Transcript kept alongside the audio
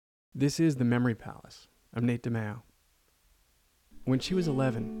This is The Memory Palace. I'm Nate DeMeo. When she was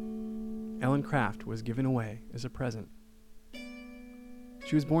 11, Ellen Craft was given away as a present.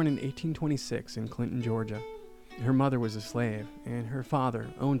 She was born in 1826 in Clinton, Georgia. Her mother was a slave, and her father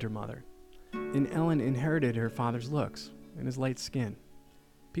owned her mother. And Ellen inherited her father's looks and his light skin.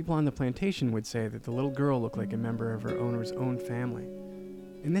 People on the plantation would say that the little girl looked like a member of her owner's own family.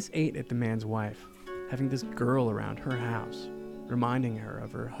 And this ate at the man's wife, having this girl around her house, reminding her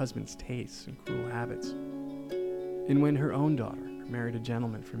of her husband's tastes and cruel habits. And when her own daughter married a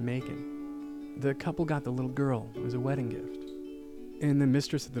gentleman from Macon, the couple got the little girl as a wedding gift. And the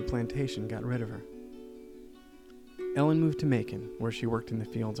mistress of the plantation got rid of her. Ellen moved to Macon, where she worked in the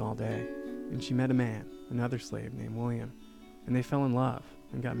fields all day, and she met a man, another slave named William, and they fell in love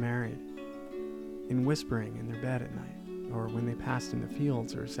and got married. And whispering in their bed at night, or when they passed in the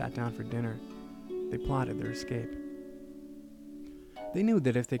fields or sat down for dinner, they plotted their escape. They knew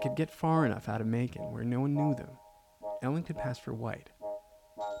that if they could get far enough out of Macon where no one knew them, Ellen could pass for white.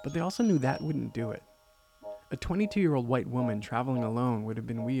 But they also knew that wouldn't do it. A 22-year-old white woman traveling alone would have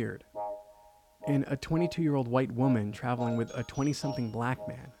been weird. And a 22-year-old white woman traveling with a 20-something black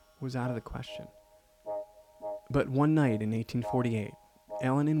man was out of the question. But one night in 1848,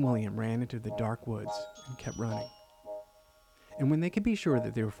 Ellen and William ran into the dark woods and kept running. And when they could be sure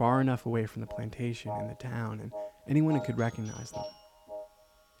that they were far enough away from the plantation and the town and anyone who could recognize them,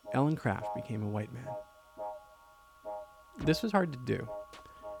 Ellen Craft became a white man. This was hard to do.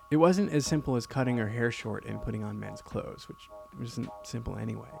 It wasn't as simple as cutting her hair short and putting on men's clothes, which isn't simple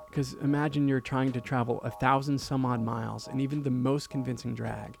anyway. Because imagine you're trying to travel 1,000 some odd miles and even the most convincing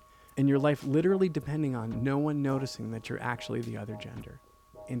drag, and your life literally depending on no one noticing that you're actually the other gender.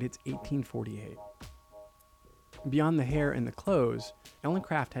 And it's 1848. Beyond the hair and the clothes, Ellen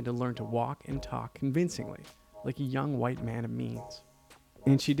Craft had to learn to walk and talk convincingly, like a young white man of means.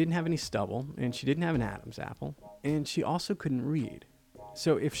 And she didn't have any stubble, and she didn't have an Adam's apple, and she also couldn't read.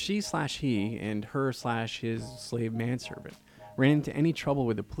 So if she/he and her/his slave manservant ran into any trouble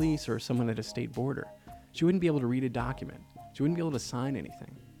with the police or someone at a state border, she wouldn't be able to read a document. She wouldn't be able to sign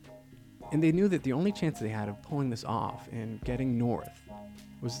anything. And they knew that the only chance they had of pulling this off and getting north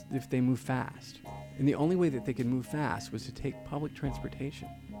was if they moved fast. And the only way that they could move fast was to take public transportation.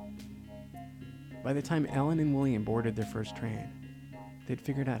 By the time Ellen and William boarded their first train, they'd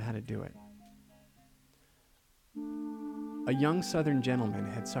figured out how to do it. A young Southern gentleman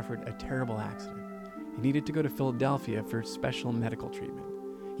had suffered a terrible accident. He needed to go to Philadelphia for special medical treatment.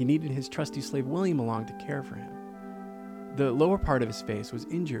 He needed his trusty slave William along to care for him. The lower part of his face was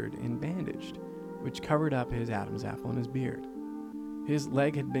injured and bandaged, which covered up his Adam's apple and his beard. His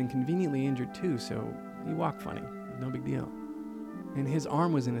leg had been conveniently injured too, so he walked funny, no big deal. And his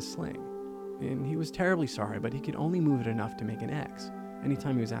arm was in a sling, and he was terribly sorry, but he could only move it enough to make an X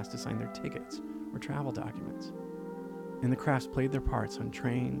anytime he was asked to sign their tickets or travel documents. And the Crafts played their parts on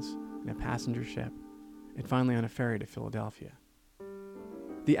trains, in a passenger ship, and finally on a ferry to Philadelphia.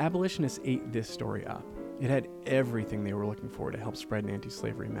 The abolitionists ate this story up. It had everything they were looking for to help spread an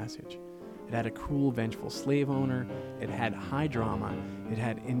anti-slavery message. It had a cruel, vengeful slave owner, it had high drama, it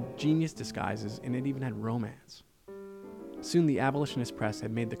had ingenious disguises, and it even had romance. Soon the abolitionist press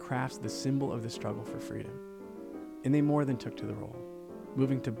had made the Crafts the symbol of the struggle for freedom. And they more than took to the role,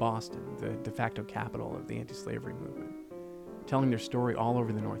 moving to Boston, the de facto capital of the anti-slavery movement, telling their story all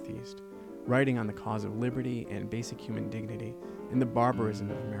over the Northeast, writing on the cause of liberty and basic human dignity and the barbarism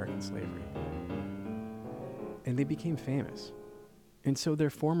of American slavery. And they became famous. And so their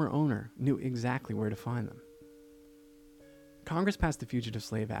former owner knew exactly where to find them. Congress passed the Fugitive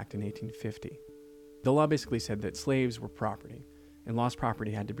Slave Act in 1850. The law basically said that slaves were property, and lost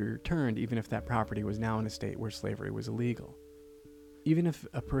property had to be returned even if that property was now in a state where slavery was illegal. Even if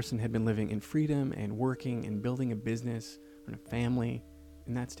a person had been living in freedom and working and building a business and a family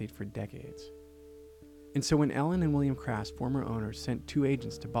in that state for decades. And so when Ellen and William Craft's former owners sent 2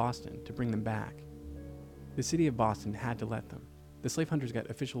 agents to Boston to bring them back, the city of Boston had to let them. The slave hunters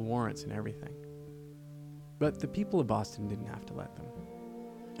got official warrants and everything. But the people of Boston didn't have to let them.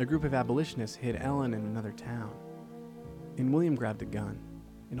 A group of abolitionists hid Ellen in another town, and William grabbed a gun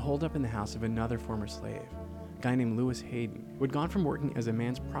and holed up in the house of another former slave, a guy named Lewis Hayden, who had gone from working as a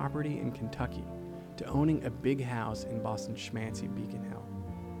man's property in Kentucky to owning a big house in Boston's schmancy Beacon Hill.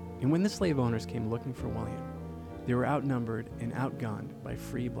 And when the slave owners came looking for William, they were outnumbered and outgunned by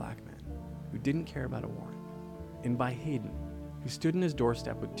free black men who didn't care about a warrant, and by Hayden, who stood in his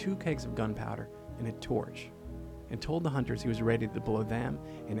doorstep with 2 kegs of gunpowder and a torch, and told the hunters he was ready to blow them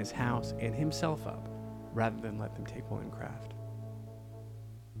and his house and himself up, rather than let them take William Craft.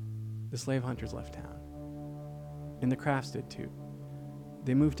 The slave hunters left town, and the Crafts did too.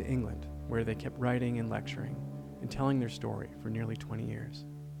 They moved to England, where they kept writing and lecturing and telling their story for nearly 20 years.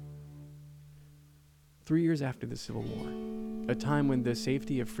 3 years after the Civil War, a time when the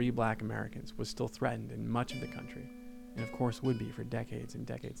safety of free black Americans was still threatened in much of the country, and of course would be for decades and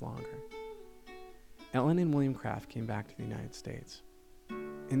decades longer, Ellen and William Craft came back to the United States.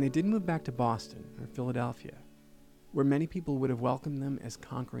 And they didn't move back to Boston or Philadelphia, where many people would have welcomed them as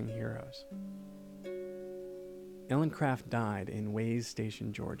conquering heroes. Ellen Craft died in Wayes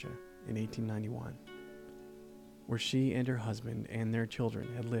Station, Georgia, in 1891, where she and her husband and their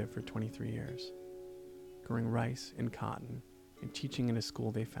children had lived for 23 years, growing rice and cotton and teaching in a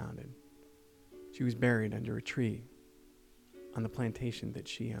school they founded. She was buried under a tree on the plantation that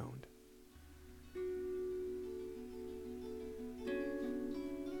she owned.